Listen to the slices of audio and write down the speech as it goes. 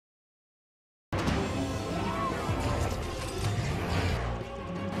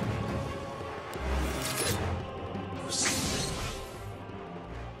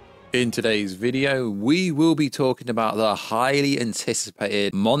In today's video, we will be talking about the highly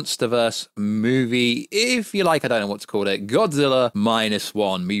anticipated MonsterVerse movie, if you like, I don't know what to call it, Godzilla Minus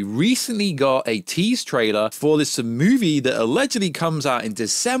One. We recently got a tease trailer for this movie that allegedly comes out in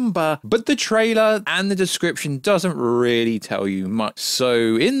December, but the trailer and the description doesn't really tell you much.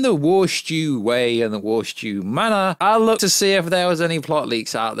 So in the war stew way and the war stew manner, I looked to see if there was any plot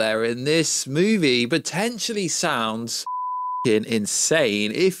leaks out there, and this movie potentially sounds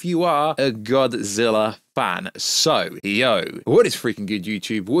insane if you are a Godzilla fan. So, yo, what is freaking good,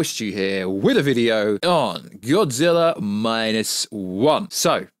 YouTube? Woostu here with a video on Godzilla Minus One.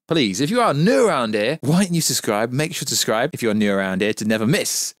 So, please, if you are new around here, why don't you subscribe? Make sure to subscribe if you're new around here to never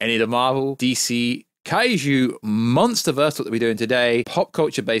miss any of the Marvel, DC, Kaiju, MonsterVerse, what we're doing today, pop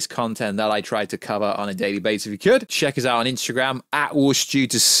culture based content that I try to cover on a daily basis. If you could, check us out on Instagram at Warstew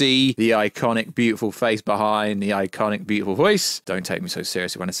to see the iconic, beautiful face behind the iconic, beautiful voice. Don't take me so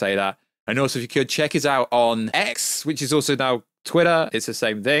seriously when I say that. And also, if you could, check us out on X, which is also now Twitter. It's the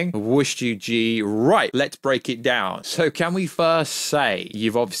same thing. Woostu G. Right, let's break it down. So can we first say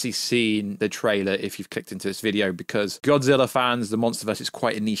you've obviously seen the trailer if you've clicked into this video, because Godzilla fans, the MonsterVerse is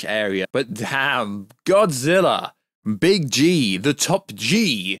quite a niche area. But damn, Godzilla, Big G, the top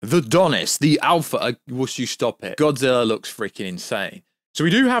G, the Donis, the Alpha. Woostu, stop it. Godzilla looks freaking insane. So we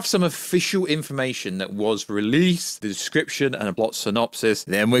do have some official information that was released, the description and a plot synopsis.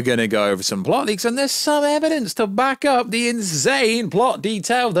 Then we're going to go over some plot leaks, and there's some evidence to back up the insane plot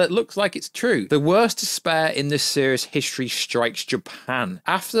detail that looks like it's true. The worst despair in this series' history strikes Japan.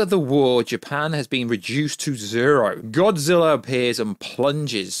 After the war, Japan has been reduced to zero. Godzilla appears and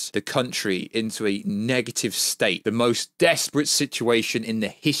plunges the country into a negative state. The most desperate situation in the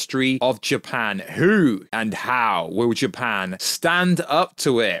history of Japan. Who and how will Japan stand up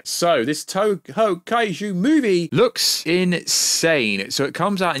to it? So this Toho Kaiju movie looks insane. So it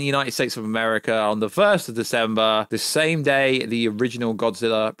comes out in the United States of America on the 1st of December, the same day the original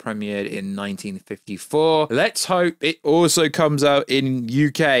Godzilla premiered in 1954. Let's hope it also comes out in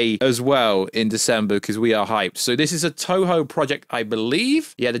UK as well in December, because we are hyped. So this is a Toho project, I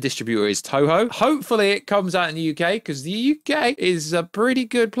believe. Yeah, the distributor is Toho. Hopefully it comes out in the UK, because the UK is a pretty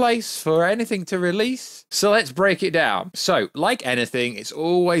good place for anything to release. So let's break it down. So like anything, it's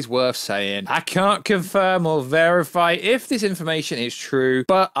always worth saying, I can't confirm or verify if this information is true,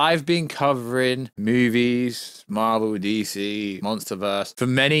 but I've been covering movies, Marvel, DC, MonsterVerse for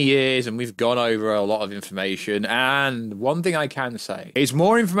many years, and we've gone over a lot of information. And one thing I can say is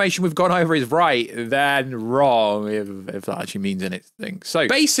more information we've gone over is right than wrong, if that actually means anything. So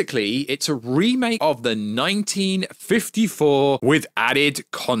basically, it's a remake of the 1954 with added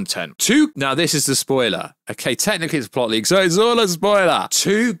content. Now this is the spoiler. Okay, technically it's a plot leak, so it's all a spoiler.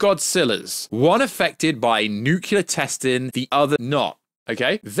 Two Godzillas, one affected by nuclear testing, the other not.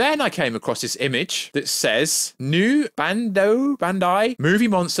 Okay, then I came across this image that says new Bandai movie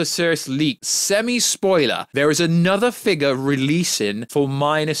monster series leak. Semi-spoiler. There is another figure releasing for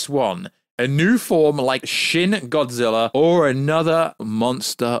Minus One. A new form like Shin Godzilla or another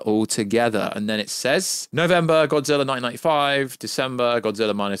monster altogether. And then it says November Godzilla 1995, December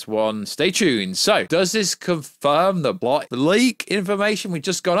Godzilla Minus One. Stay tuned. So does this confirm the plot leak information we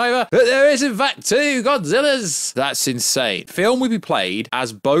just gone over? But there is in fact two Godzillas. That's insane. Film will be played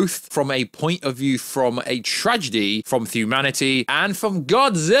as both from a point of view from a tragedy, from humanity, and from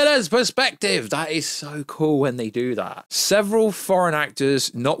Godzilla's perspective. That is so cool when they do that. Several foreign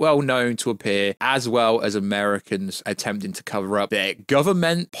actors not well known to appear, as well as Americans attempting to cover up their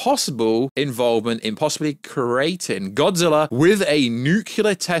government possible involvement in possibly creating Godzilla with a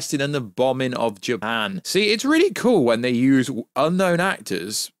nuclear testing and the bombing of Japan. See, it's really cool when they use unknown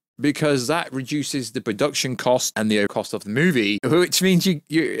actors, because that reduces the production cost and the cost of the movie, which means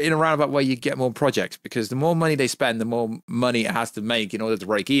you're in a roundabout way you get more projects, because the more money they spend, the more money it has to make in order to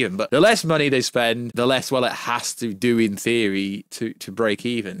break even. But the less money they spend, the less, well, it has to do in theory to break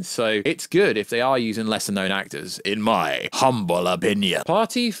even. So it's good if they are using lesser known actors, in my humble opinion.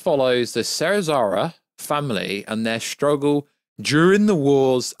 Party follows the Serizawa family and their struggle during the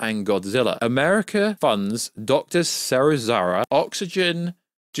wars and Godzilla. America funds Dr. Serizawa oxygen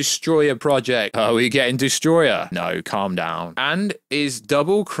Destroyer project. Are we getting Destroyer? No, calm down. And is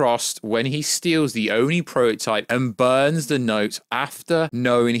double-crossed when he steals the only prototype and burns the notes after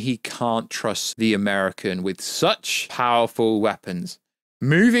knowing he can't trust the American with such powerful weapons.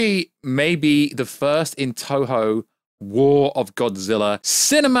 Movie may be the first in Toho War of Godzilla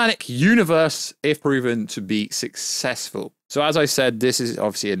cinematic universe if proven to be successful. So as I said, this is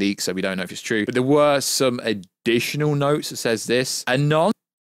obviously a leak, so we don't know if it's true, but there were some additional notes that says this. Anon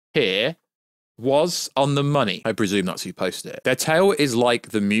here was on the money. I presume that's who posted it. Their tail is like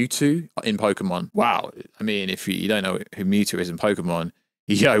the Mewtwo in Pokemon. Wow. I mean, if you don't know who Mewtwo is in Pokemon,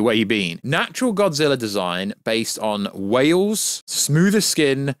 yo, where you been? Natural Godzilla design based on whales, smoother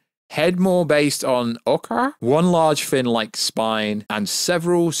skin, head more based on ochre, one large fin-like spine, and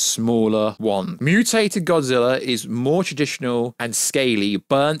several smaller ones. Mutated Godzilla is more traditional and scaly,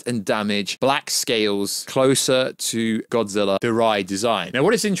 burnt and damaged, black scales, closer to Godzilla Derai design. Now,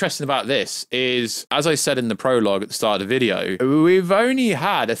 what is interesting about this is, as I said in the prologue at the start of the video, we've only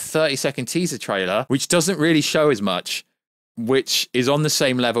had a 30-second teaser trailer, which doesn't really show as much, which is on the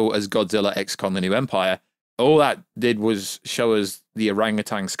same level as Godzilla X Kong: The New Empire. All that did was show us the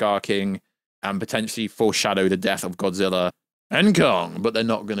orangutan Scar King and potentially foreshadow the death of Godzilla and Kong, but they're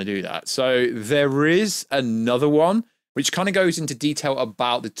not going to do that. So there is another one which kind of goes into detail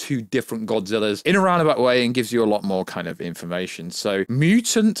about the two different Godzillas in a roundabout way and gives you a lot more kind of information. So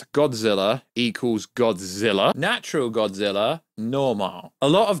mutant Godzilla equals Godzilla, natural Godzilla, normal. A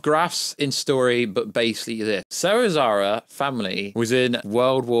lot of graphs in story, but basically this. Sarazara family was in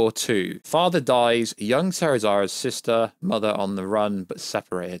World War II. Father dies, young Sarazara's sister, mother on the run, but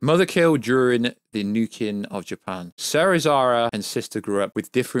separated. Mother killed during the nuking of Japan. Sarazara and sister grew up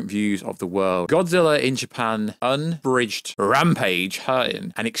with different views of the world. Godzilla in Japan, unbridged rampage,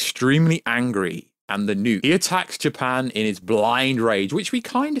 hurting and extremely angry. And the nuke. He attacks Japan in his blind rage, which we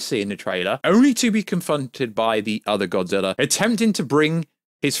kind of see in the trailer, only to be confronted by the other Godzilla, attempting to bring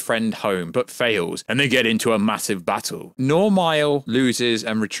his friend home, but fails, and they get into a massive battle. Normile loses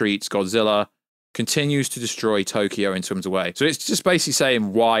and retreats. Godzilla continues to destroy Tokyo and swims away. So it's just basically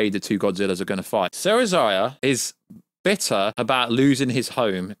saying why the two Godzillas are going to fight. Sarazara is bitter about losing his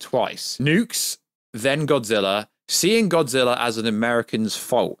home twice. Nukes, then Godzilla, seeing Godzilla as an American's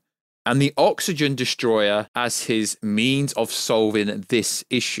fault, and the oxygen destroyer as his means of solving this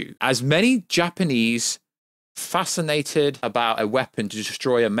issue. As many Japanese fascinated about a weapon to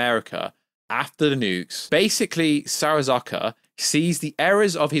destroy America after the nukes, basically Sarazaka sees the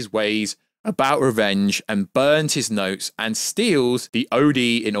errors of his ways about revenge and burns his notes and steals the OD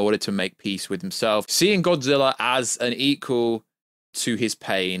in order to make peace with himself, seeing Godzilla as an equal to his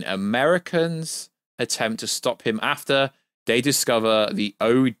pain. Americans attempt to stop him after they discover the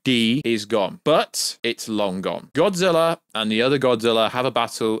OD is gone, but it's long gone. Godzilla and the other Godzilla have a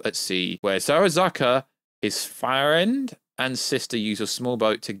battle at sea where Sarazaka, his friend and sister use a small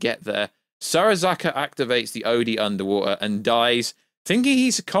boat to get there. Sarazaka activates the OD underwater and dies, thinking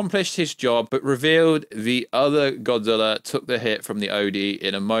he's accomplished his job, but revealed the other Godzilla took the hit from the OD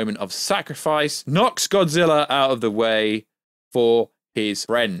in a moment of sacrifice, knocks Godzilla out of the way for his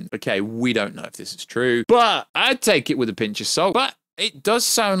friend. Okay, we don't know if this is true, but I'd take it with a pinch of salt. But it does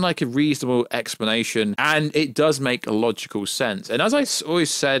sound like a reasonable explanation, and it does make a logical sense. And as I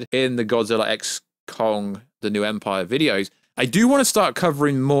always said in the Godzilla X Kong: The New Empire videos, I do want to start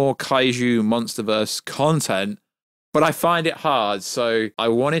covering more kaiju MonsterVerse content, but I find it hard. So I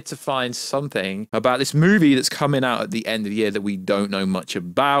wanted to find something about this movie that's coming out at the end of the year that we don't know much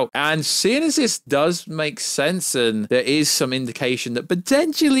about. And seeing as this does make sense, and there is some indication that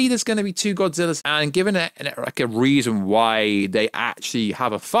potentially there's going to be two Godzillas, and given it like a reason why they actually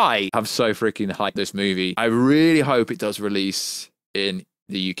have a fight, I'm so freaking hyped this movie. I really hope it does release in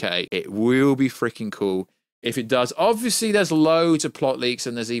the UK. It will be freaking cool if it does. Obviously, there's loads of plot leaks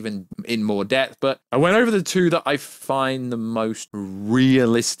and there's even in more depth, but I went over the two that I find the most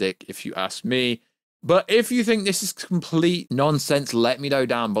realistic, if you ask me. But if you think this is complete nonsense, let me know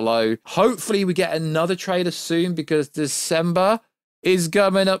down below. Hopefully, we get another trailer soon, because December is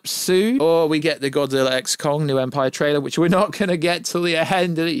coming up soon. Or we get the Godzilla X Kong: New Empire trailer, which we're not going to get till the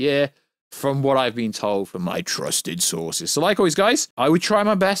end of the year, from what I've been told from my trusted sources. So like always, guys, I would try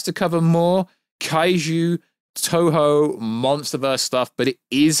my best to cover more kaiju, Toho, MonsterVerse stuff, but it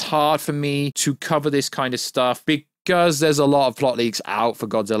is hard for me to cover this kind of stuff because there's a lot of plot leaks out for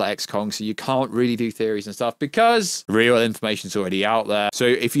Godzilla X Kong, so you can't really do theories and stuff because real information's already out there. So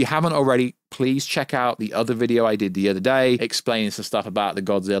if you haven't already, please check out the other video I did the other day explaining some stuff about the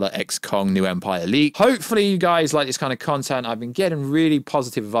Godzilla X Kong: New Empire leak. Hopefully you guys like this kind of content. I've been getting really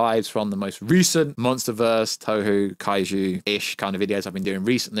positive vibes from the most recent MonsterVerse, Toho, Kaiju-ish kind of videos I've been doing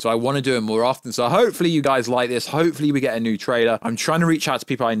recently. So I want to do it more often. So hopefully you guys like this. Hopefully we get a new trailer. I'm trying to reach out to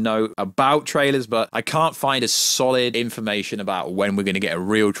people I know about trailers, but I can't find a solid information about when we're going to get a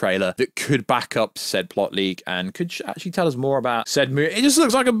real trailer that could back up said plot leak and could actually tell us more about said movie. It just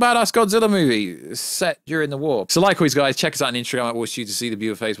looks like a badass Godzilla movie set during the war. So like always, guys, check us out on Instagram at What's You to see the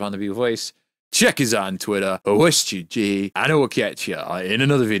beautiful face behind the beautiful voice. Check us out on Twitter, What's You G, and I will catch ya in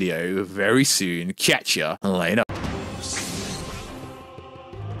another video very soon. Catch ya later.